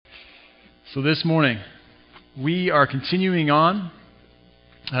So this morning, we are continuing on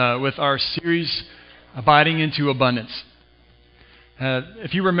with our series, Abiding into Abundance.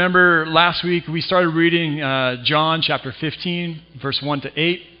 If you remember last week, we started reading John chapter 15, verse 1 to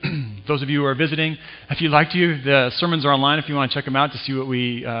 8. Those of you who are visiting, if you'd like to, the sermons are online if you want to check them out to see what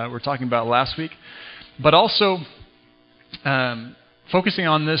we were talking about last week. But also, focusing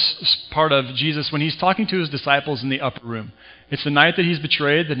on this part of Jesus when he's talking to his disciples in the upper room. It's the night that he's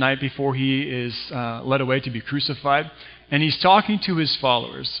betrayed, the night before he is led away to be crucified. And he's talking to his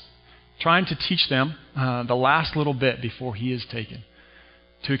followers, trying to teach them the last little bit before he is taken,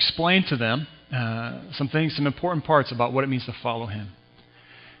 to explain to them some important parts about what it means to follow him.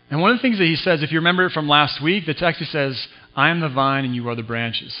 And one of the things that he says, if you remember from last week, the text he says, I am the vine and you are the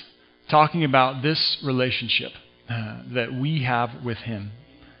branches, talking about this relationship that we have with him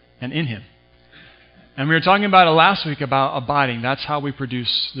and in him. And we were talking about it last week about abiding. That's how we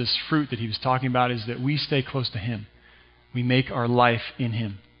produce this fruit that he was talking about, is that we stay close to him. We make our life in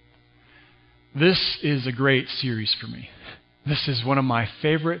him. This is a great series for me. This is one of my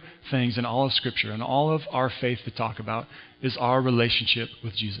favorite things in all of Scripture and all of our faith to talk about is our relationship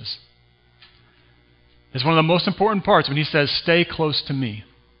with Jesus. It's one of the most important parts when he says, stay close to me.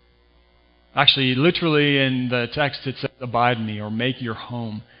 Actually, literally in the text it says, abide in me or make your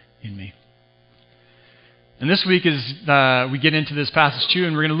home in me. And this week is we get into this passage too,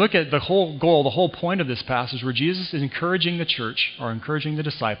 and we're going to look at the whole goal, the whole point of this passage, where Jesus is encouraging the church or encouraging the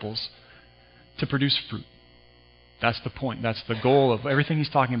disciples to produce fruit. That's the point. That's the goal of everything he's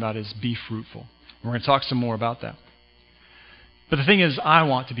talking about is be fruitful. And we're going to talk some more about that. But the thing is, I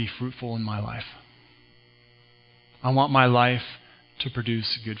want to be fruitful in my life. I want my life to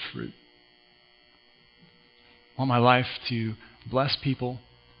produce good fruit. I want my life to bless people.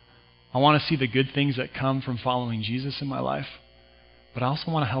 I want to see the good things that come from following Jesus in my life, but I also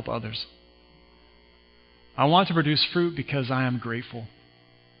want to help others. I want to produce fruit because I am grateful.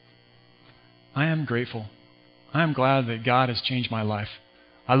 I am grateful. I am glad that God has changed my life.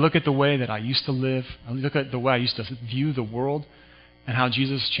 I look at the way that I used to live. I look at the way I used to view the world and how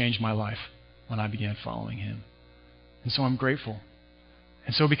Jesus changed my life when I began following him. And so I'm grateful.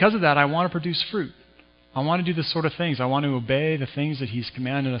 And so because of that, I want to produce fruit. I want to do the sort of things. I want to obey the things that he's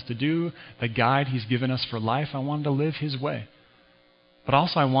commanded us to do, the guide he's given us for life. I want to live his way. But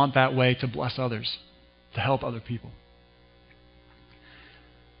also I want that way to bless others, to help other people.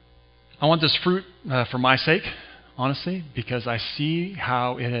 I want this fruit for my sake, honestly, because I see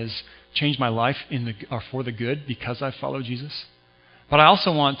how it has changed my life for the good because I follow Jesus. But I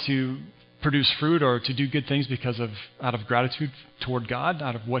also want to produce fruit or to do good things out of gratitude toward God,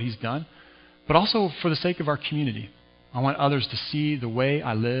 out of what he's done. But also for the sake of our community. I want others to see the way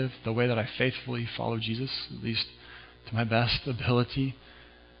I live, the way that I faithfully follow Jesus, at least to my best ability,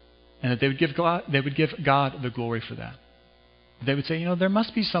 and that they would give God the glory for that. They would say, there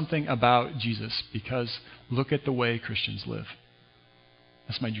must be something about Jesus because look at the way Christians live.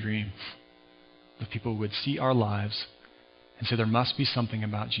 That's my dream. That people would see our lives and say there must be something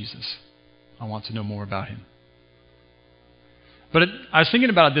about Jesus. I want to know more about him. But I was thinking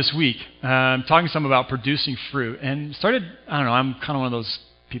about it this week, talking some about producing fruit, and I'm kind of one of those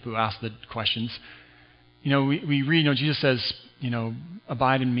people who ask the questions. We read, Jesus says,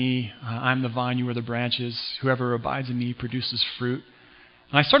 abide in me, I'm the vine, you are the branches, whoever abides in me produces fruit.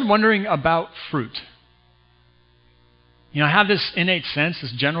 And I started wondering about fruit. I have this innate sense,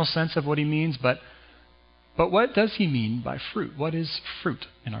 this general sense of what he means, but what does he mean by fruit? What is fruit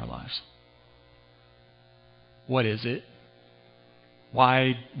in our lives? What is it?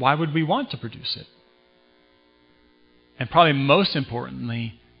 Why would we want to produce it? And probably most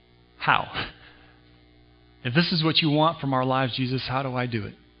importantly, how? If this is what you want from our lives, Jesus, how do I do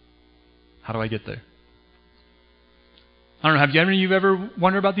it? How do I get there? I don't know, have any of you ever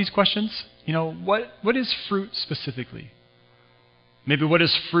wondered about these questions? What is fruit specifically? Maybe what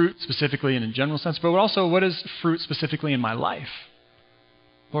is fruit specifically in a general sense, but also what is fruit specifically in my life?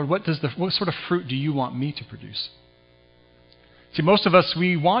 Lord, what sort of fruit do you want me to produce? See, most of us,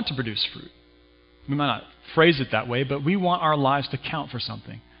 we want to produce fruit. We might not phrase it that way, but we want our lives to count for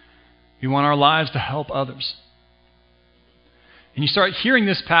something. We want our lives to help others. And you start hearing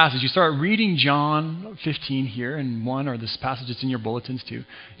this passage, you start reading John 15 here in 1, or this passage that's in your bulletins too.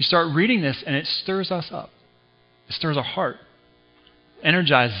 You start reading this and it stirs us up. It stirs our heart. It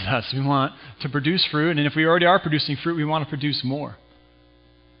energizes us. We want to produce fruit, and if we already are producing fruit, we want to produce more.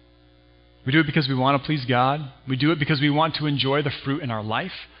 We do it because we want to please God. We do it because we want to enjoy the fruit in our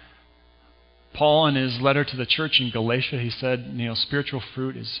life. Paul, in his letter to the church in Galatia, he said, spiritual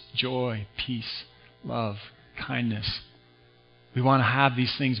fruit is joy, peace, love, kindness, We want to have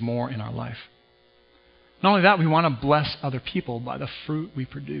these things more in our life. Not only that, we want to bless other people by the fruit we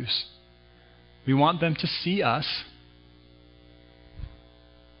produce. We want them to see us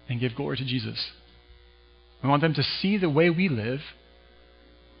and give glory to Jesus. We want them to see the way we live.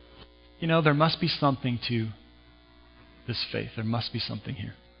 You know, there must be something to this faith. There must be something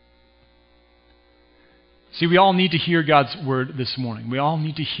here. See, we all need to hear God's word this morning. We all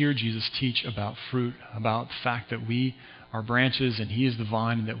need to hear Jesus teach about fruit, about the fact that we are branches and He is the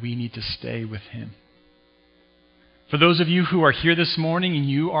vine and that we need to stay with Him. For those of you who are here this morning and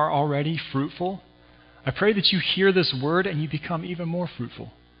you are already fruitful, I pray that you hear this word and you become even more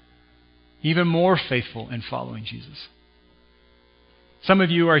fruitful, even more faithful in following Jesus. Some of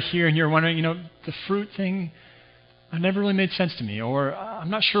you are here and you're wondering, the fruit thing, it never really made sense to me, or I'm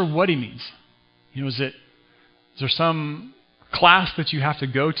not sure what He means. Is there some class that you have to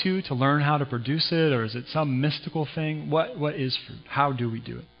go to learn how to produce it, or is it some mystical thing? What is fruit? How do we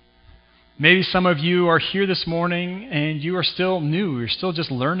do it? Maybe some of you are here this morning and you are still new. You're still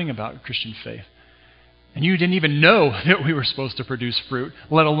just learning about Christian faith. And you didn't even know that we were supposed to produce fruit,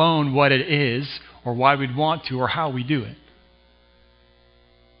 let alone what it is or why we'd want to or how we do it.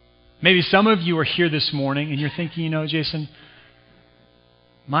 Maybe some of you are here this morning and you're thinking, Jason,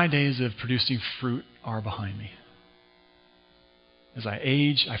 my days of producing fruit are behind me. As I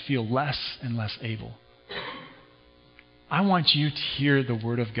age, I feel less and less able. I want you to hear the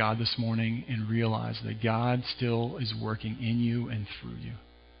word of God this morning and realize that God still is working in you and through you.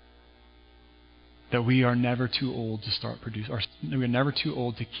 That we are never too old to start producing, or we are never too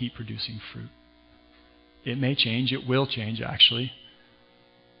old to keep producing fruit. It may change, it will change actually.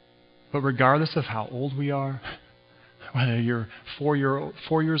 But regardless of how old we are, whether you're 4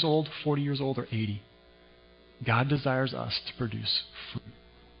 years old, 40 years old, or 80, God desires us to produce fruit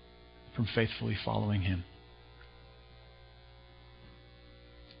from faithfully following Him.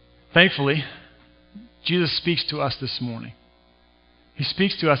 Thankfully, Jesus speaks to us this morning. He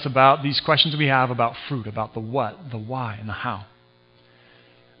speaks to us about these questions we have about fruit, about the what, the why, and the how.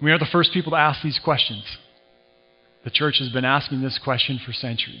 We are the first people to ask these questions. The church has been asking this question for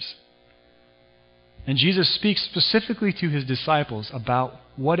centuries. And Jesus speaks specifically to His disciples about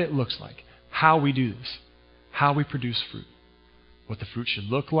what it looks like, how we do this, how we produce fruit, what the fruit should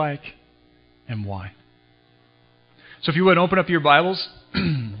look like, and why. So if you would, open up your Bibles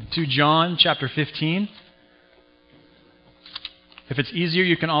to John chapter 15. If it's easier,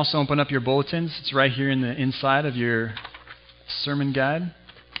 you can also open up your bulletins. It's right here in the inside of your sermon guide.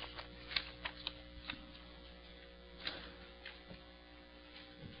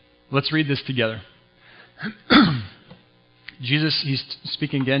 Let's read this together. Jesus, He's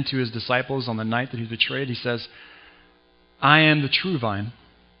speaking again to His disciples on the night that He's betrayed. He says, I am the true vine,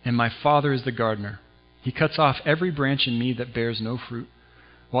 and my Father is the gardener. He cuts off every branch in me that bears no fruit,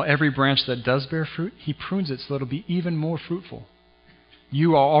 while every branch that does bear fruit, He prunes it so it'll be even more fruitful.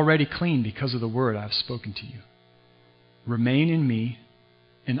 You are already clean because of the word I have spoken to you. Remain in me,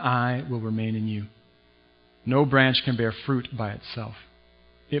 and I will remain in you. No branch can bear fruit by itself.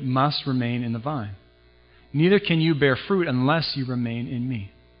 It must remain in the vine. Neither can you bear fruit unless you remain in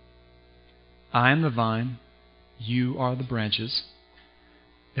me. I am the vine, you are the branches.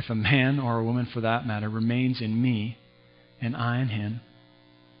 If a man, or a woman for that matter, remains in me, and I in him,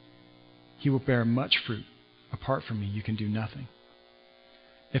 he will bear much fruit. Apart from me, you can do nothing.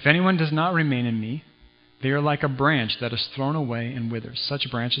 If anyone does not remain in me, they are like a branch that is thrown away and withers.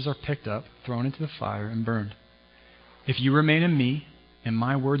 Such branches are picked up, thrown into the fire, and burned. If you remain in me, and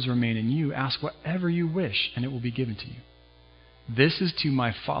my words remain in you, ask whatever you wish, and it will be given to you. This is to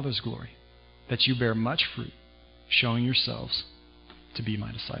my Father's glory, that you bear much fruit, showing yourselves to be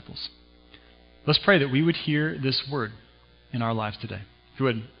my disciples. Let's pray that we would hear this word in our lives today. If you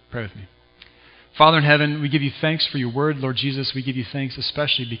would, pray with me. Father in heaven, we give you thanks for your word. Lord Jesus, we give you thanks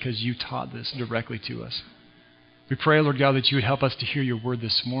especially because you taught this directly to us. We pray, Lord God, that you would help us to hear your word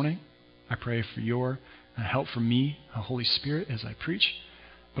this morning. I pray for your help from me, Holy Spirit, as I preach.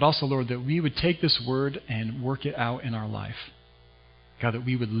 But also, Lord, that we would take this word and work it out in our life. God, that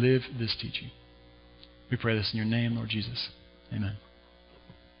we would live this teaching. We pray this in your name, Lord Jesus. Amen.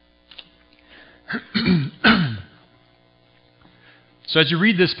 So as you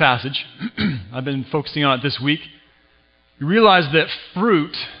read this passage, I've been focusing on it this week, you realize that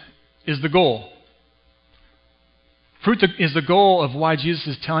fruit is the goal. Fruit is the goal of why Jesus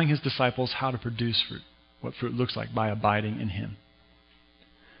is telling His disciples how to produce fruit, what fruit looks like by abiding in Him.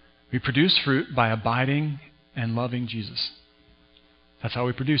 We produce fruit by abiding and loving Jesus. That's how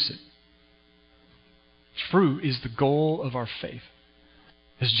we produce it. Fruit is the goal of our faith.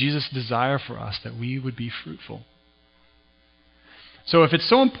 It's Jesus' desire for us that we would be fruitful. So if it's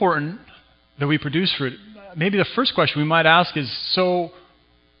so important that we produce fruit, maybe the first question we might ask is, so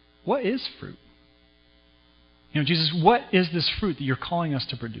what is fruit? Jesus, what is this fruit that you're calling us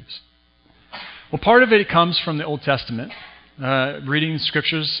to produce? Well, part of it comes from the Old Testament. Reading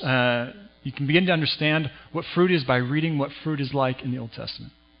scriptures, you can begin to understand what fruit is by reading what fruit is like in the Old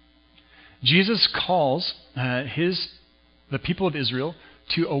Testament. Jesus calls the people of Israel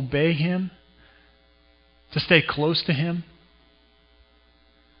to obey him, to stay close to him.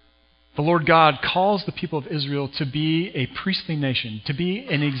 The Lord God calls the people of Israel to be a priestly nation, to be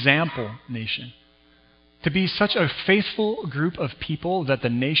an example nation, to be such a faithful group of people that the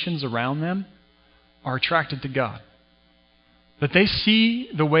nations around them are attracted to God. That they see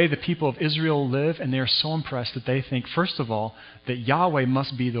the way the people of Israel live, and they are so impressed that they think, first of all, that Yahweh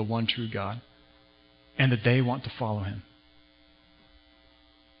must be the one true God, and that they want to follow him.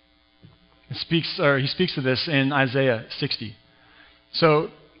 He speaks of this in Isaiah 60.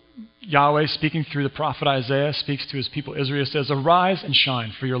 So Yahweh, speaking through the prophet Isaiah, speaks to his people Israel, says, "Arise and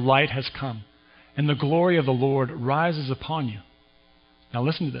shine, for your light has come, and the glory of the Lord rises upon you." Now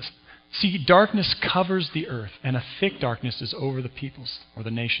listen to this. "See, darkness covers the earth, and a thick darkness is over the peoples," or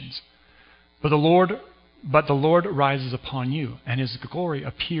the nations. But the Lord rises upon you, and his glory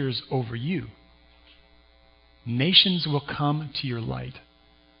appears over you. Nations will come to your light,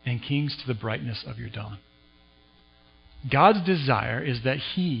 and kings to the brightness of your dawn. God's desire is that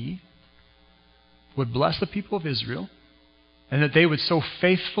he would bless the people of Israel, and that they would so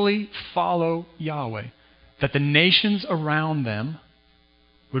faithfully follow Yahweh that the nations around them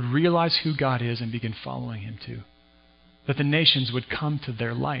would realize who God is and begin following him too. That the nations would come to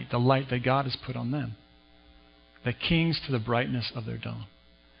their light, the light that God has put on them. The kings to the brightness of their dawn.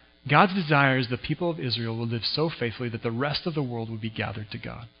 God's desire is the people of Israel will live so faithfully that the rest of the world would be gathered to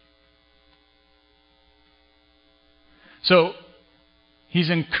God. So,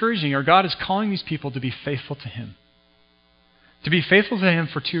 he's encouraging, or God is calling these people to be faithful to him. To be faithful to him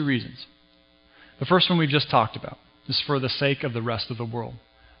for two reasons. The first one we've just talked about is for the sake of the rest of the world.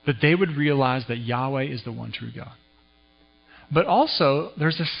 That they would realize that Yahweh is the one true God. But also,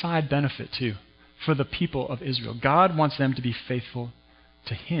 there's a side benefit too for the people of Israel. God wants them to be faithful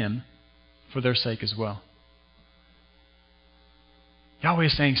to him for their sake as well. Yahweh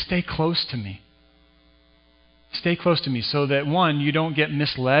is saying, stay close to me. Stay close to me so that, one, you don't get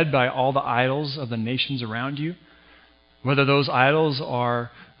misled by all the idols of the nations around you. Whether those idols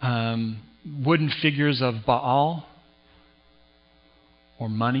are wooden figures of Baal, or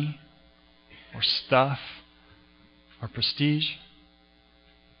money, or stuff, or prestige.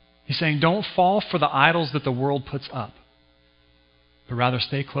 He's saying, don't fall for the idols that the world puts up, but rather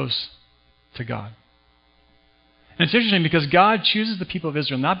stay close to God. And it's interesting because God chooses the people of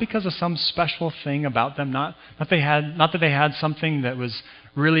Israel not because of some special thing about them, not that they had something that was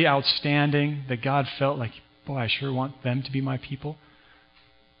really outstanding, that God felt like, boy, I sure want them to be my people.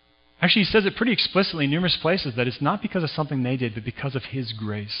 Actually, he says it pretty explicitly in numerous places that it's not because of something they did, but because of his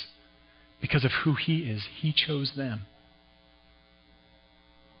grace, because of who he is. He chose them.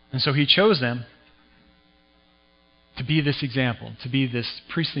 And so he chose them to be this example, to be this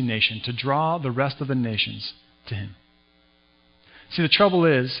priestly nation, to draw the rest of the nations to him. See, the trouble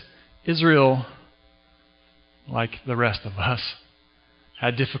is, Israel, like the rest of us,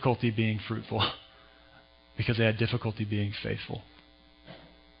 had difficulty being fruitful because they had difficulty being faithful.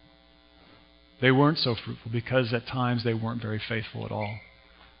 They weren't so fruitful because at times they weren't very faithful at all.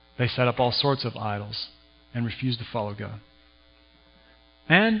 They set up all sorts of idols and refused to follow God.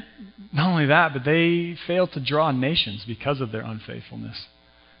 And not only that, but they failed to draw nations because of their unfaithfulness.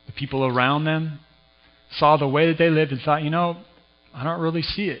 The people around them saw the way that they lived and thought, I don't really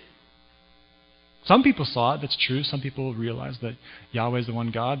see it. Some people saw it, that's true. Some people realized that Yahweh is the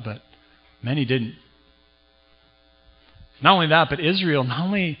one God, but many didn't. Not only that, but Israel, not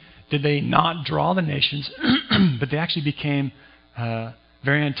only did they not draw the nations, but they actually became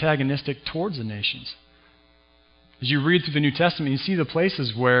very antagonistic towards the nations. As you read through the New Testament, you see the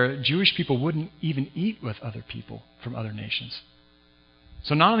places where Jewish people wouldn't even eat with other people from other nations.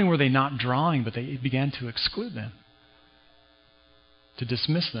 So not only were they not drawing, but they began to exclude them, to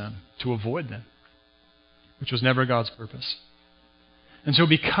dismiss them, to avoid them, which was never God's purpose. And so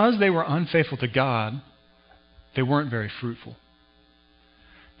because they were unfaithful to God, they weren't very fruitful.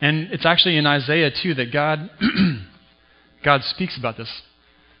 And it's actually in Isaiah too that God speaks about this.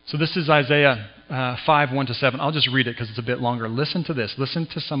 So this is Isaiah 5, 1-7. I'll just read it because it's a bit longer. Listen to this. Listen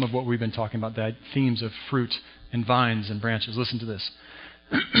to some of what we've been talking about, the themes of fruit and vines and branches. Listen to this.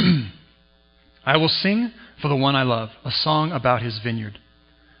 I will sing for the one I love, a song about his vineyard.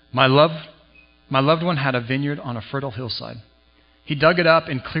 My loved one had a vineyard on a fertile hillside. He dug it up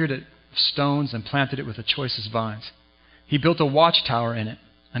and cleared it of stones and planted it with the choicest vines. He built a watchtower in it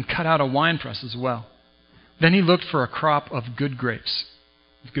and cut out a winepress as well. Then he looked for a crop of good grapes,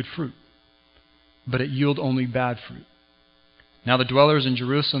 of good fruit, but it yielded only bad fruit. Now the dwellers in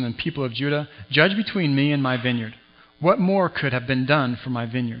Jerusalem and people of Judah, judge between me and my vineyard. What more could have been done for my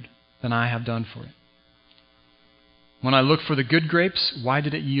vineyard than I have done for it? When I looked for the good grapes, why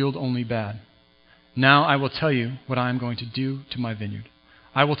did it yield only bad? Now I will tell you what I am going to do to my vineyard.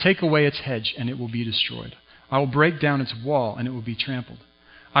 I will take away its hedge, and it will be destroyed. I will break down its wall, and it will be trampled.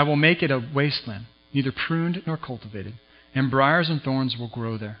 I will make it a wasteland, neither pruned nor cultivated, and briars and thorns will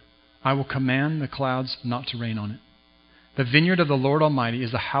grow there. I will command the clouds not to rain on it. The vineyard of the Lord Almighty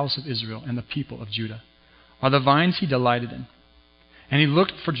is the house of Israel, and the people of Judah are the vines he delighted in. And he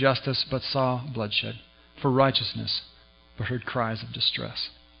looked for justice, but saw bloodshed, for righteousness, but heard cries of distress.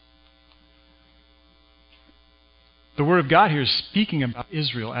 The Word of God here is speaking about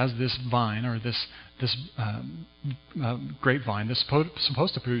Israel as this vine, or this grapevine that's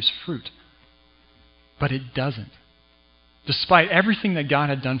supposed to produce fruit. But it doesn't. Despite everything that God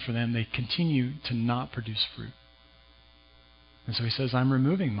had done for them, they continue to not produce fruit. And so he says, I'm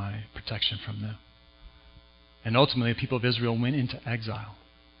removing my protection from them. And ultimately, the people of Israel went into exile.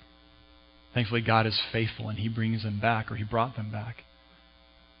 Thankfully, God is faithful, and he brings them back, or he brought them back.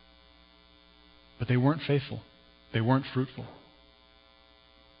 But they weren't faithful. They weren't fruitful.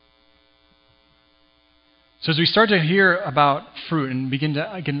 So as we start to hear about fruit and begin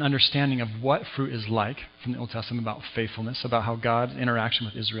to get an understanding of what fruit is like from the Old Testament, about faithfulness, about how God's interaction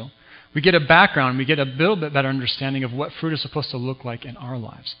with Israel, we get a background, we get a little bit better understanding of what fruit is supposed to look like in our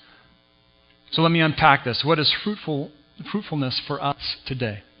lives. So let me unpack this. What is fruitfulness for us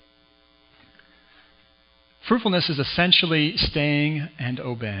today? Fruitfulness is essentially staying and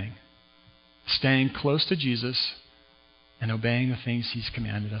obeying. Staying close to Jesus and obeying the things he's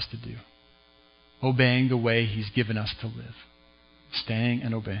commanded us to do. Obeying the way he's given us to live. Staying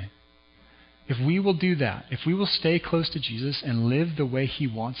and obeying. If we will do that, if we will stay close to Jesus and live the way he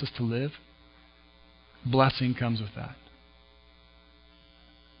wants us to live, blessing comes with that.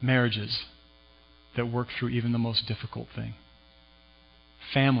 Marriages that work through even the most difficult thing.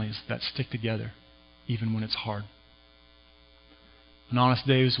 Families that stick together even when it's hard. An honest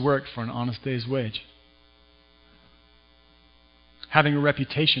day's work for an honest day's wage. Having a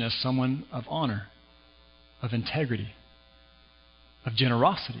reputation as someone of honor, of integrity, of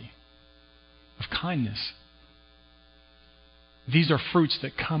generosity, of kindness. These are fruits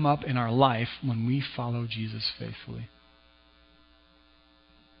that come up in our life when we follow Jesus faithfully.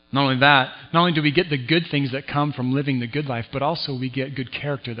 Not only that, not only do we get the good things that come from living the good life, but also we get good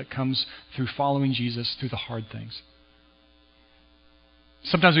character that comes through following Jesus through the hard things.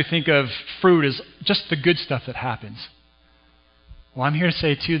 Sometimes we think of fruit as just the good stuff that happens. Well, I'm here to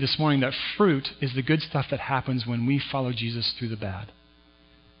say to you this morning that fruit is the good stuff that happens when we follow Jesus through the bad.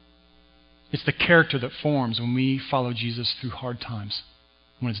 It's the character that forms when we follow Jesus through hard times,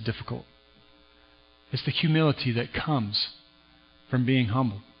 when it's difficult. It's the humility that comes from being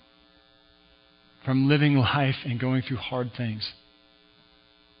humble, from living life and going through hard things.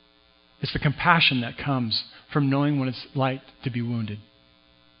 It's the compassion that comes from knowing what it's like to be wounded,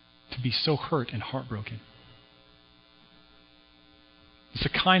 to be so hurt and heartbroken. It's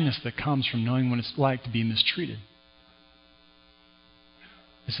the kindness that comes from knowing what it's like to be mistreated.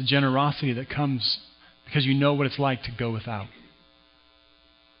 It's the generosity that comes because you know what it's like to go without.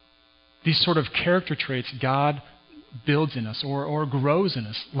 These sort of character traits God builds in us or grows in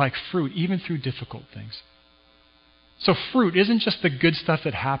us like fruit, even through difficult things. So fruit isn't just the good stuff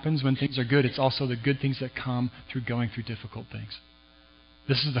that happens when things are good, it's also the good things that come through going through difficult things.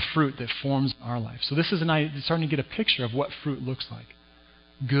 This is the fruit that forms our life. So this is starting to get a picture of what fruit looks like.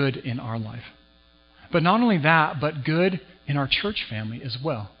 Good in our life. But not only that, but good in our church family as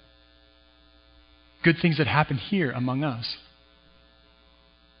well. Good things that happen here among us.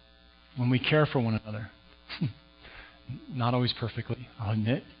 When we care for one another. Not always perfectly, I'll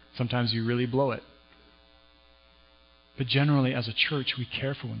admit. Sometimes you really blow it. But generally, as a church, we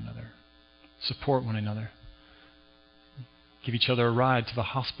care for one another. Support one another. Give each other a ride to the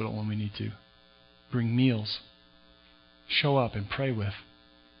hospital when we need to. Bring meals. Show up and pray with.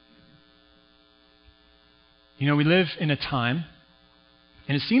 You know, we live in a time,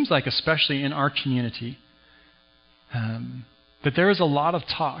 and it seems like especially in our community, that there is a lot of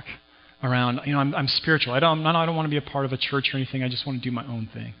talk around, I'm spiritual. I don't want to be a part of a church or anything. I just want to do my own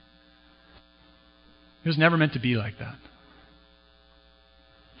thing. It was never meant to be like that.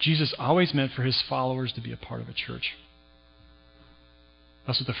 Jesus always meant for his followers to be a part of a church.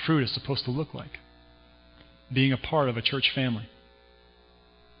 That's what the fruit is supposed to look like. Being a part of a church family.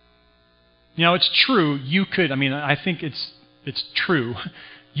 You know, it's true. You could, I think it's true.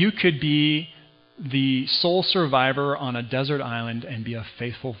 You could be the sole survivor on a desert island and be a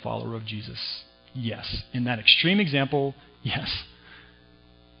faithful follower of Jesus. Yes. In that extreme example, yes.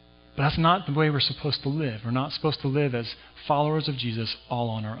 But that's not the way we're supposed to live. We're not supposed to live as followers of Jesus all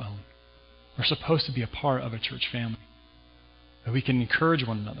on our own. We're supposed to be a part of a church family. That we can encourage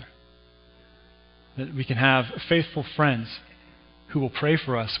one another. That we can have faithful friends who will pray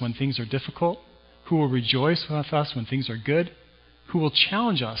for us when things are difficult, who will rejoice with us when things are good, who will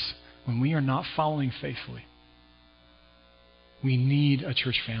challenge us when we are not following faithfully. We need a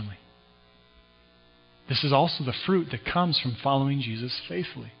church family. This is also the fruit that comes from following Jesus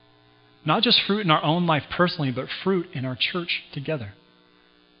faithfully. Not just fruit in our own life personally, but fruit in our church together.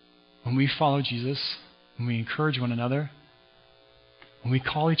 When we follow Jesus, when we encourage one another, when we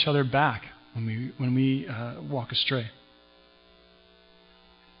call each other back, when we walk astray.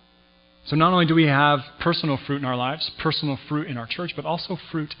 So not only do we have personal fruit in our lives, personal fruit in our church, but also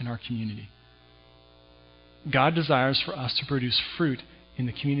fruit in our community. God desires for us to produce fruit in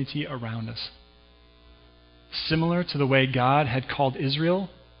the community around us. Similar to the way God had called Israel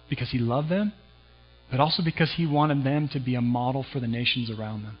because he loved them, but also because he wanted them to be a model for the nations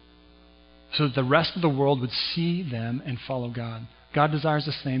around them, so that the rest of the world would see them and follow God. God desires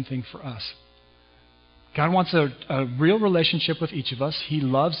the same thing for us. God wants a real relationship with each of us. He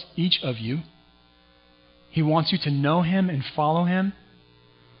loves each of you. He wants you to know him and follow him.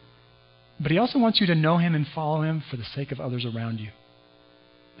 But he also wants you to know him and follow him for the sake of others around you.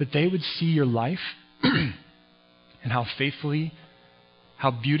 That they would see your life and how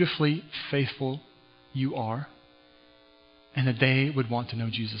beautifully faithful you are. And that they would want to know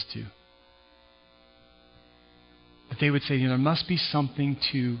Jesus too. That they would say, there must be something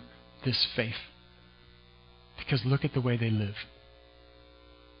to this faith. Because look at the way they live.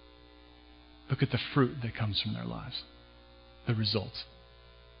 Look at the fruit that comes from their lives. The results.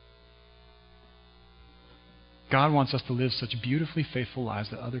 God wants us to live such beautifully faithful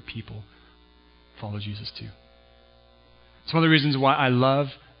lives that other people follow Jesus too. It's one of the reasons why I love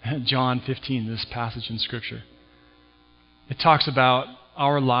John 15, this passage in Scripture. It talks about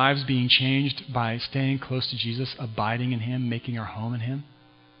our lives being changed by staying close to Jesus, abiding in him, making our home in him.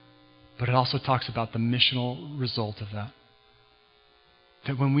 But it also talks about the missional result of that.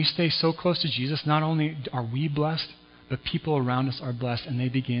 That when we stay so close to Jesus, not only are we blessed, but people around us are blessed, and they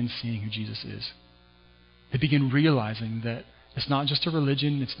begin seeing who Jesus is. They begin realizing that it's not just a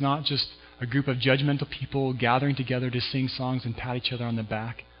religion, it's not just a group of judgmental people gathering together to sing songs and pat each other on the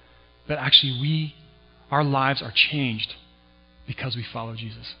back, but actually our lives are changed because we follow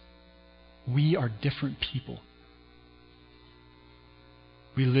Jesus. We are different people.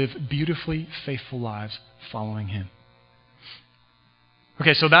 We live beautifully faithful lives following him.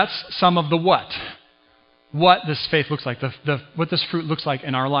 Okay, so that's some of the what. What this faith looks like, what this fruit looks like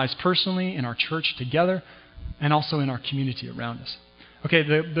in our lives personally, in our church together, and also in our community around us. Okay,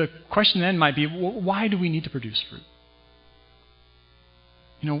 the question then might be, why do we need to produce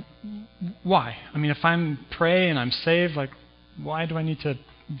fruit? Why? If I'm praying and I'm saved, why do I need to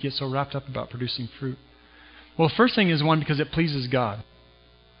get so wrapped up about producing fruit? Well, the first thing is because it pleases God.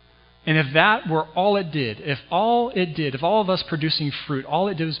 And if that were all it did, if all of us producing fruit, all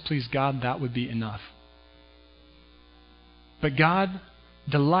it did was please God, that would be enough. But God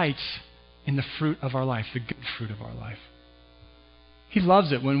delights in the fruit of our life, the good fruit of our life. He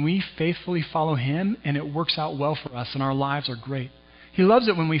loves it when we faithfully follow him and it works out well for us and our lives are great. He loves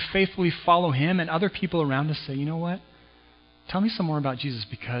it when we faithfully follow him and other people around us say, you know what? Tell me some more about Jesus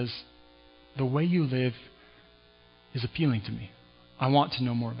because the way you live is appealing to me. I want to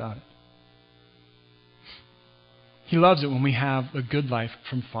know more about it. He loves it when we have a good life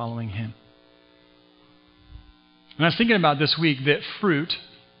from following him. And I was thinking about this week that fruit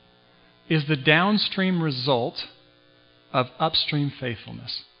is the downstream result of upstream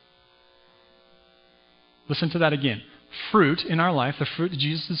faithfulness. Listen to that again. Fruit in our life, the fruit that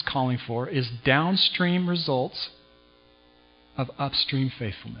Jesus is calling for, is downstream results of upstream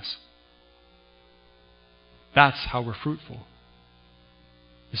faithfulness. That's how we're fruitful,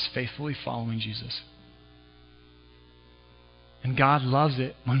 is faithfully following Jesus. And God loves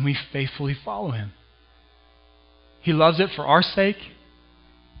it when we faithfully follow him. He loves it for our sake.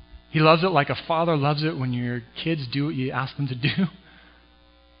 He loves it like a father loves it when your kids do what you ask them to do.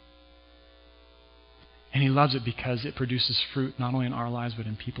 And he loves it because it produces fruit not only in our lives, but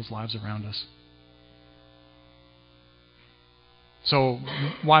in people's lives around us. So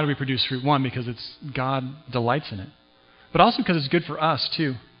why do we produce fruit? One, because God delights in it. But also because it's good for us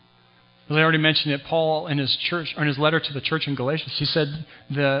too. As I already mentioned it, Paul in his church, or in his letter to the church in Galatians, he said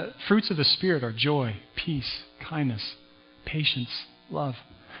the fruits of the Spirit are joy, peace, kindness, patience, love.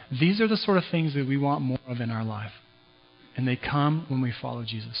 These are the sort of things that we want more of in our life. And they come when we follow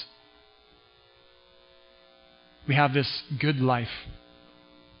Jesus. We have this good life.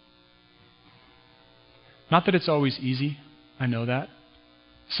 Not that it's always easy. I know that.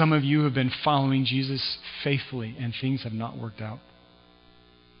 Some of you have been following Jesus faithfully and things have not worked out.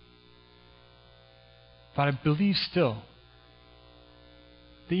 But I believe still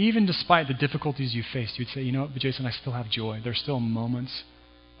that even despite the difficulties you faced, you'd say, you know what, but Jason, I still have joy. There's still moments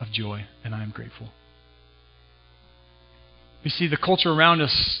of joy, and I am grateful. You see, the culture around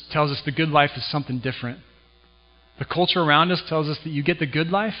us tells us the good life is something different. The culture around us tells us that you get the good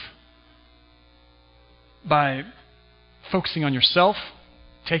life by focusing on yourself,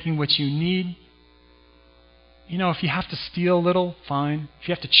 taking what you need. You know, if you have to steal a little, fine. If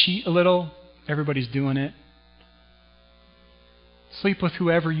you have to cheat a little, everybody's doing it. Sleep with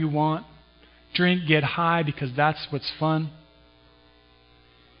whoever you want. Drink, get high because that's what's fun.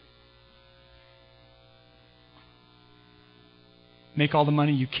 Make all the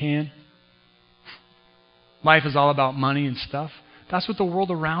money you can. Life is all about money and stuff. That's what the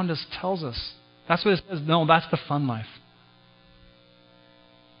world around us tells us. That's what it says. No, that's the fun life.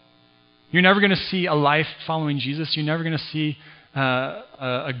 You're never going to see a life following Jesus. You're never going to see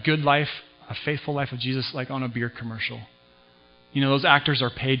a good life, a faithful life of Jesus like on a beer commercial. You know, those actors are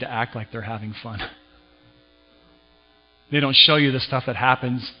paid to act like they're having fun. They don't show you the stuff that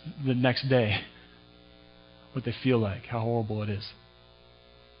happens the next day, what they feel like, how horrible it is,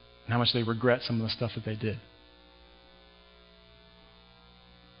 and how much they regret some of the stuff that they did.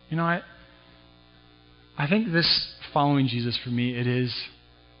 You know, I think this following Jesus for me, it is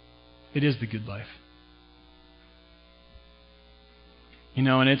the good life. You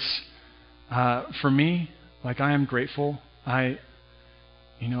know, and it's, for me, like I am grateful. My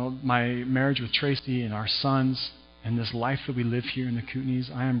marriage with Tracy and our sons and this life that we live here in the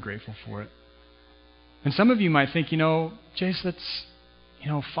Kootenays, I am grateful for it. And some of you might think, Jace, that's,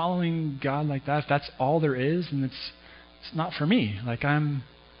 following God like that, if that's all there is, and it's not for me. Like I'm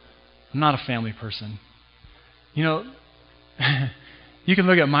not a family person. You can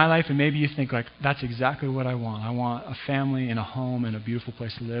look at my life and maybe you think like, that's exactly what I want. I want a family and a home and a beautiful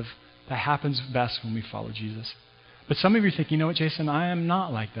place to live. That happens best when we follow Jesus. But some of you think, you know what, Jason, I am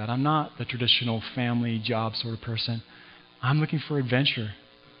not like that. I'm not the traditional family job sort of person. I'm looking for adventure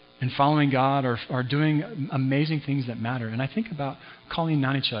and following God or doing amazing things that matter. And I think about Colleen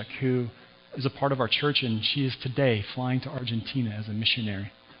Nanichuk, who is a part of our church, and she is today flying to Argentina as a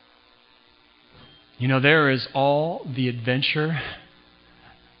missionary. There is all the adventure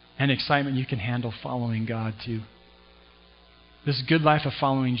and excitement you can handle following God too. This good life of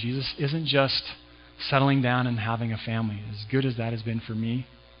following Jesus isn't just settling down and having a family. As good as that has been for me,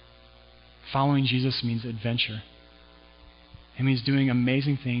 following Jesus means adventure. It means doing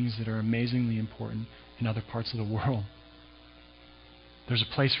amazing things that are amazingly important in other parts of the world. There's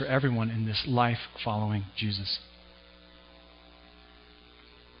a place for everyone in this life following Jesus.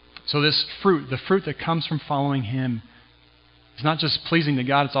 So this fruit, the fruit that comes from following Him, is not just pleasing to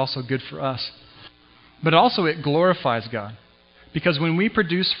God, it's also good for us. But also it glorifies God. Because when we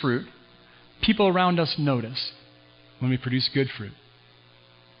produce fruit, people around us notice when we produce good fruit.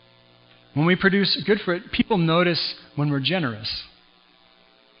 When we produce good fruit, people notice when we're generous.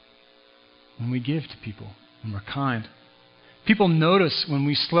 When we give to people, when we're kind. People notice when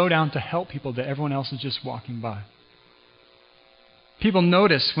we slow down to help people that everyone else is just walking by. People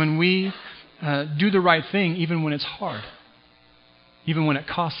notice when we do the right thing even when it's hard. Even when it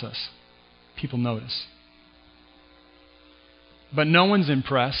costs us. People notice. But no one's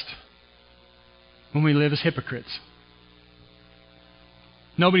impressed when we live as hypocrites.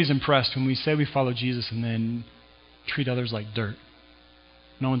 Nobody's impressed when we say we follow Jesus and then treat others like dirt.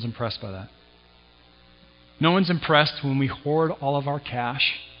 No one's impressed by that. No one's impressed when we hoard all of our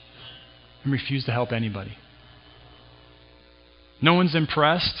cash and refuse to help anybody. No one's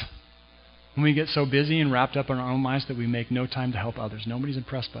impressed when we get so busy and wrapped up in our own lives that we make no time to help others. Nobody's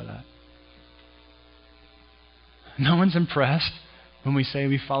impressed by that. No one's impressed when we say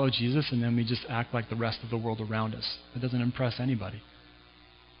we follow Jesus and then we just act like the rest of the world around us. It doesn't impress anybody.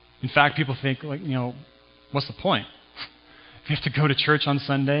 In fact, people think, what's the point? If you have to go to church on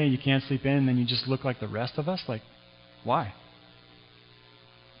Sunday and you can't sleep in and then you just look like the rest of us, why?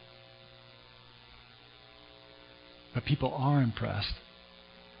 But people are impressed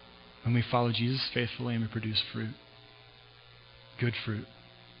when we follow Jesus faithfully and we produce fruit. Good fruit.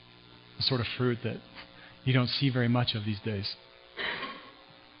 The sort of fruit that you don't see very much of these days.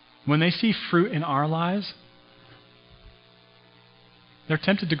 when they see fruit in our lives, they're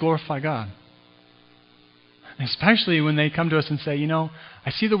tempted to glorify God. Especially when they come to us and say,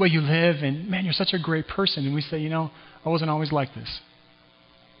 I see the way you live, and man, you're such a great person. And we say, I wasn't always like this.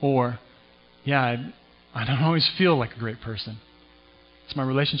 Or, yeah, I don't always feel like a great person. It's my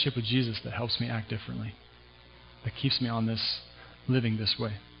relationship with Jesus that helps me act differently, that keeps me on this, living this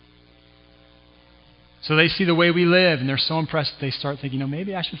way. So they see the way we live, and they're so impressed that they start thinking,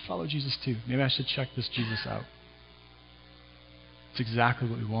 maybe I should follow Jesus too. Maybe I should check this Jesus out. It's exactly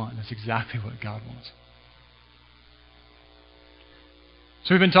what we want, and it's exactly what God wants.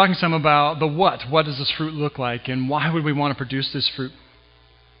 So we've been talking some about the what. What does this fruit look like, and why would we want to produce this fruit?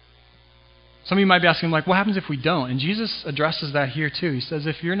 Some of you might be asking, what happens if we don't? And Jesus addresses that here too. He says,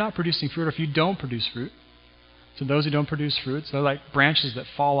 if you're not producing fruit, or if you don't produce fruit, to those who don't produce fruit, they're like branches that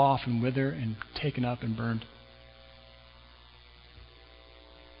fall off and wither and taken up and burned.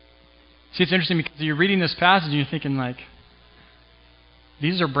 See, it's interesting because you're reading this passage and you're thinking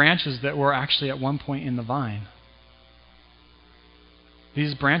these are branches that were actually at one point in the vine.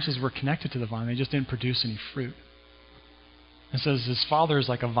 These branches were connected to the vine. They just didn't produce any fruit. It says his father is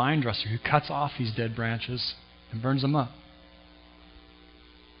like a vine dresser who cuts off these dead branches and burns them up.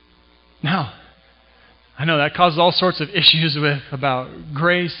 Now, I know that causes all sorts of issues about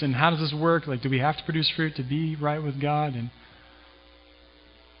grace and how does this work? Do we have to produce fruit to be right with God? And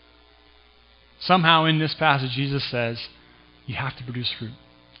somehow in this passage, Jesus says, you have to produce fruit.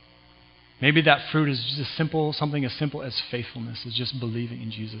 Maybe that fruit is just something as simple as faithfulness, is just believing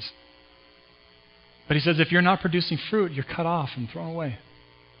in Jesus. But he says, if you're not producing fruit, you're cut off and thrown away.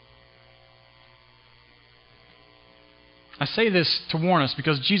 I say this to warn us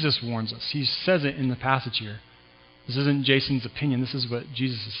because Jesus warns us. He says it in the passage here. This isn't Jason's opinion. This is what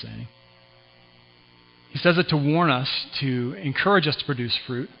Jesus is saying. He says it to warn us, to encourage us to produce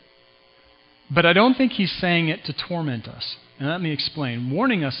fruit. But I don't think he's saying it to torment us. And let me explain.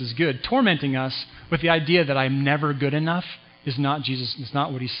 Warning us is good. Tormenting us with the idea that I'm never good enough is not Jesus. It's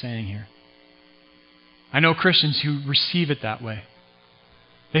not what he's saying here. I know Christians who receive it that way.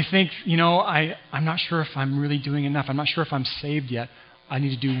 They think, I'm not sure if I'm really doing enough. I'm not sure if I'm saved yet. I need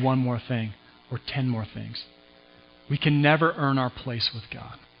to do one more thing or 10 more things. We can never earn our place with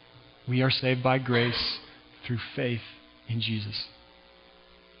God. We are saved by grace through faith in Jesus.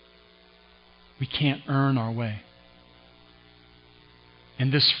 We can't earn our way.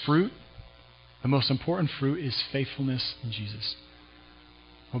 And this fruit, the most important fruit, is faithfulness in Jesus.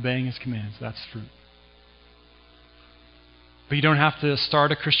 Obeying his commands, that's fruit. But you don't have to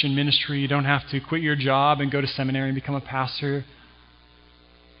start a Christian ministry. You don't have to quit your job and go to seminary and become a pastor.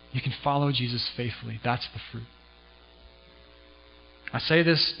 You can follow Jesus faithfully. That's the fruit. I say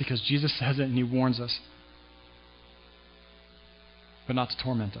this because Jesus says it and he warns us, but not to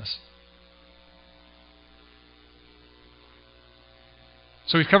torment us.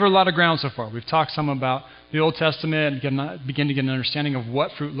 So we've covered a lot of ground so far. We've talked some about the Old Testament and begin to get an understanding of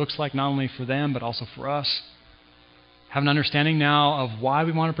what fruit looks like, not only for them, but also for us. Have an understanding now of why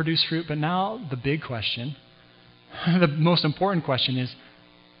we want to produce fruit, but now the big question, the most important question is,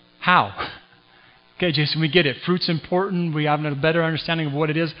 how? Okay, Jason, we get it. Fruit's important. We have a better understanding of what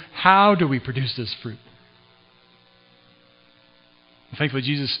it is. How do we produce this fruit? And thankfully,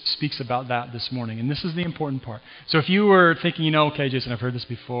 Jesus speaks about that this morning, and this is the important part. So if you were thinking, okay, Jason, I've heard this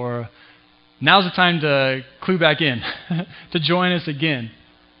before, now's the time to clue back in, to join us again.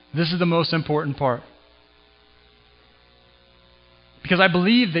 This is the most important part. Because I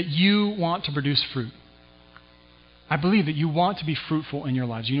believe that you want to produce fruit. I believe that you want to be fruitful in your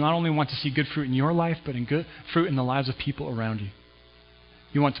lives. You not only want to see good fruit in your life, but in good fruit in the lives of people around you.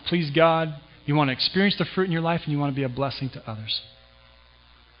 You want to please God. You want to experience the fruit in your life, and you want to be a blessing to others.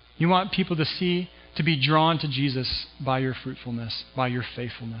 You want people to be drawn to Jesus by your fruitfulness, by your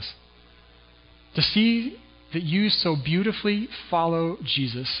faithfulness. To see that you so beautifully follow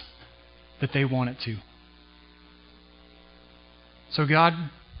Jesus that they want it too. So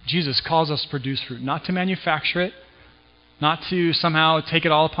Jesus calls us to produce fruit, not to manufacture it, not to somehow take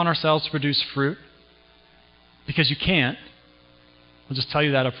it all upon ourselves to produce fruit, because you can't. I'll just tell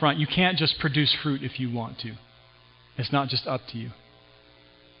you that up front. You can't just produce fruit if you want to. It's not just up to you.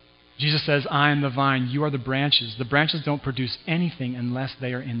 Jesus says, I am the vine, you are the branches. The branches don't produce anything unless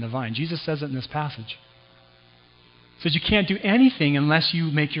they are in the vine. Jesus says it in this passage. He says you can't do anything unless you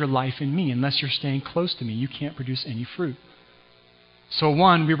make your life in me, unless you're staying close to me. You can't produce any fruit. So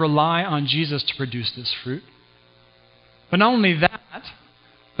one, we rely on Jesus to produce this fruit. But not only that,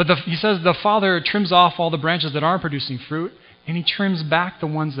 but he says the Father trims off all the branches that aren't producing fruit, and he trims back the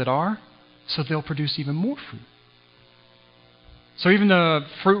ones that are, so they'll produce even more fruit. So even the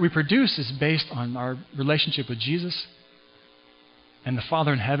fruit we produce is based on our relationship with Jesus and the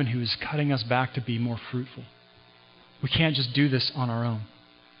Father in heaven who is cutting us back to be more fruitful. We can't just do this on our own.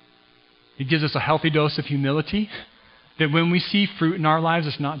 It gives us a healthy dose of humility that when we see fruit in our lives,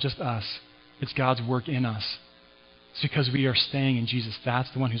 it's not just us. It's God's work in us. It's because we are staying in Jesus.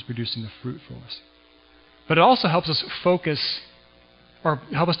 That's the one who's producing the fruit for us. But it also helps us focus, or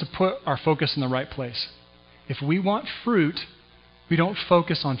help us to put our focus in the right place. If we want fruit, we don't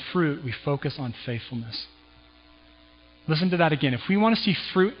focus on fruit, we focus on faithfulness. Listen to that again. If we want to see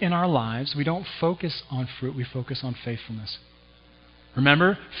fruit in our lives, we don't focus on fruit, we focus on faithfulness.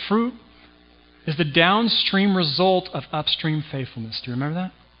 Remember, fruit is the downstream result of upstream faithfulness. Do you remember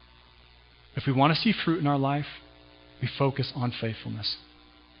that? If we want to see fruit in our life, we focus on faithfulness.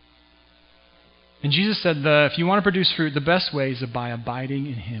 And Jesus said if you want to produce fruit, the best way is by abiding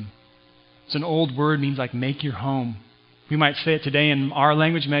in Him. It's an old word, means like make your home. We might say it today in our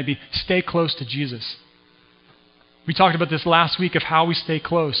language, maybe stay close to Jesus. We talked about this last week of how we stay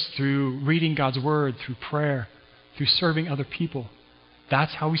close through reading God's Word, through prayer, through serving other people.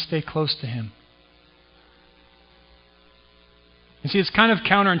 That's how we stay close to Him. And see, it's kind of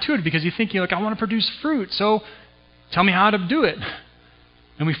counterintuitive because you think, I want to produce fruit, so tell me how to do it.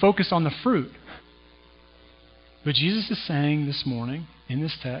 And we focus on the fruit. But Jesus is saying this morning in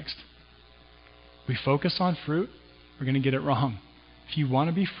this text, we focus on fruit, we're going to get it wrong. If you want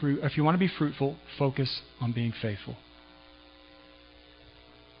to be fruitful, focus on being faithful.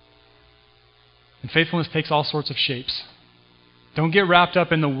 And faithfulness takes all sorts of shapes. Don't get wrapped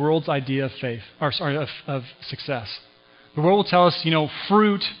up in the world's idea of success. The world will tell us,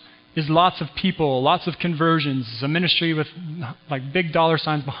 fruit is lots of people, lots of conversions. It's a ministry with like big dollar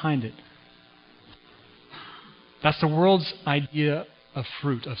signs behind it. That's the world's idea of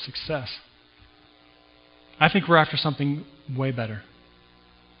fruit, of success. I think we're after something way better.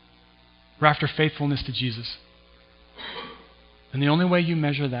 We're after faithfulness to Jesus. And the only way you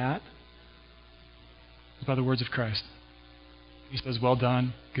measure that is by the words of Christ. He says, "Well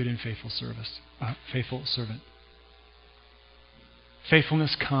done, good and faithful servant."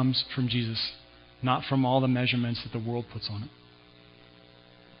 Faithfulness comes from Jesus, not from all the measurements that the world puts on it.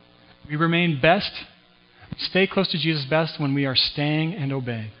 We stay close to Jesus best when we are staying and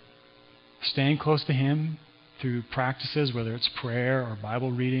obeying. Staying close to Him through practices, whether it's prayer or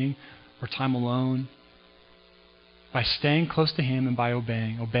Bible reading or time alone. By staying close to Him and by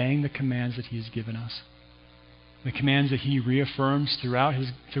obeying the commands that He has given us. The commands that He reaffirms throughout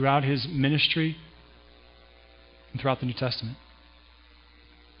His ministry and throughout the New Testament.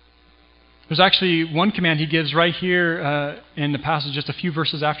 There's actually one command He gives right here in the passage, just a few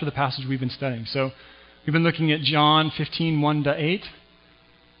verses after the passage we've been studying. So we've been looking at John 15, 1-8.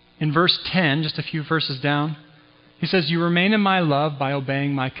 In verse 10, just a few verses down, He says, "You remain in my love by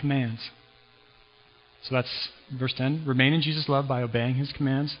obeying my commands." So that's verse 10. Remain in Jesus' love by obeying His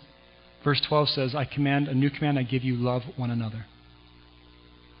commands. Verse 12 says, a new command I give you, love one another.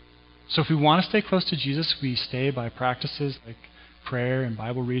 So if we want to stay close to Jesus, we stay by practices like prayer and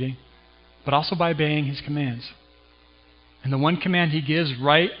Bible reading, but also by obeying His commands. And the one command He gives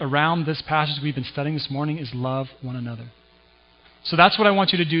right around this passage we've been studying this morning is love one another. So that's what I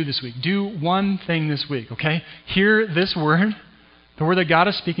want you to do this week. Do one thing this week, okay? Hear this word, the word that God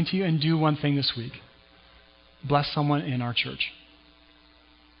is speaking to you, and do one thing this week. Bless someone in our church.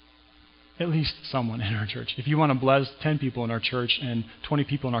 At least someone in our church. If you want to bless 10 people in our church and 20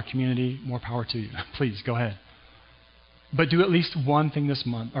 people in our community, more power to you. Please, go ahead. But do at least one thing this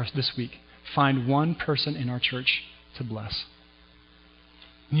month or this week. Find one person in our church to bless.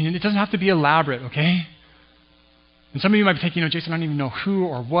 And it doesn't have to be elaborate, okay? And some of you might be thinking, Jason, I don't even know who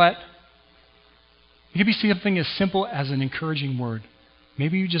or what. It could be something as simple as an encouraging word.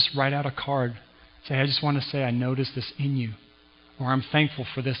 Maybe you just write out a card. Say, I just want to say I noticed this in you. Or I'm thankful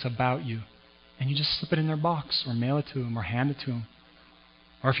for this about you. And you just slip it in their box or mail it to them or hand it to them.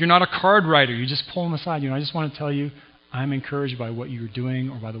 Or if you're not a card writer, you just pull them aside. I just want to tell you I'm encouraged by what you're doing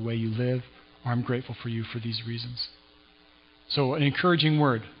or by the way you live, or I'm grateful for you for these reasons. So an encouraging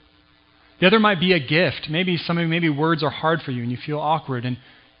word. The other might be a gift. Maybe words are hard for you and you feel awkward.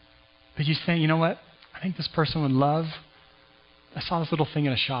 But you think, you know what? I think this person would love. I saw this little thing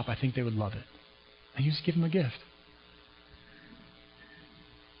in a shop. I think they would love it. And you just give them a gift.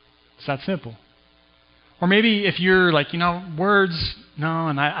 It's that simple. Or maybe if you're like, words, no,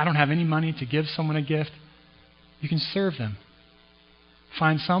 and I don't have any money to give someone a gift, you can serve them.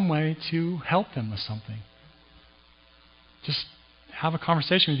 Find some way to help them with something. Just have a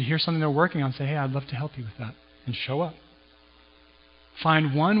conversation with you, hear something they're working on, say, hey, I'd love to help you with that, and show up.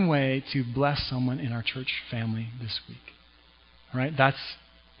 Find one way to bless someone in our church family this week. All right? That's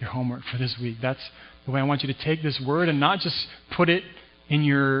your homework for this week. That's the way I want you to take this word and not just put it in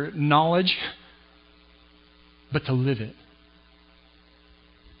your knowledge, but to live it.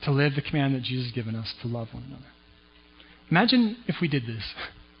 To live the command that Jesus has given us to love one another. Imagine if we did this.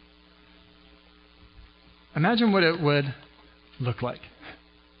 Imagine what it would look like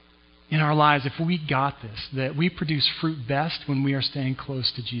in our lives if we got this, that we produce fruit best when we are staying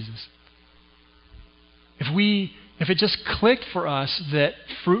close to Jesus. If it just clicked for us that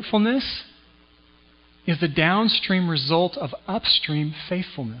fruitfulness is the downstream result of upstream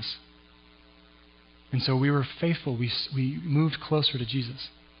faithfulness. And so we were faithful. We moved closer to Jesus.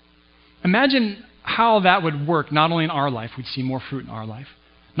 Imagine how that would work, not only in our life, we'd see more fruit in our life.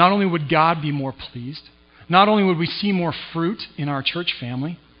 Not only would God be more pleased, not only would we see more fruit in our church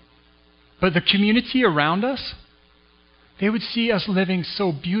family, but the community around us, they would see us living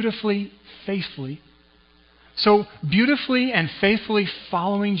so beautifully, faithfully, so beautifully and faithfully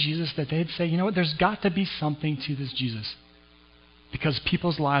following Jesus that they'd say, you know what, there's got to be something to this Jesus. Because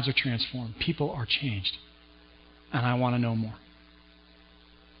people's lives are transformed. People are changed. And I want to know more.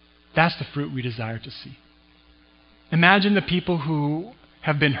 That's the fruit we desire to see. Imagine the people who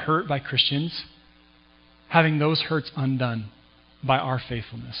have been hurt by Christians having those hurts undone by our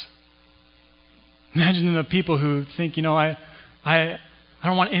faithfulness. Imagine the people who think, you know, I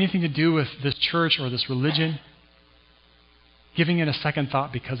don't want anything to do with this church or this religion, giving it a second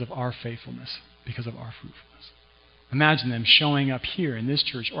thought because of our faithfulness, because of our fruitfulness. Imagine them showing up here in this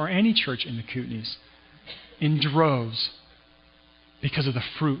church or any church in the Kootenays in droves because of the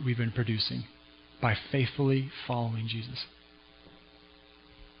fruit we've been producing by faithfully following Jesus.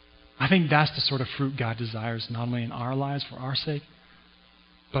 I think that's the sort of fruit God desires, not only in our lives for our sake,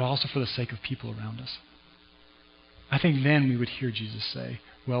 but also for the sake of people around us. I think then we would hear Jesus say,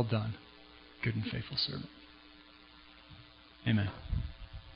 "Well done, good and faithful servant." Amen.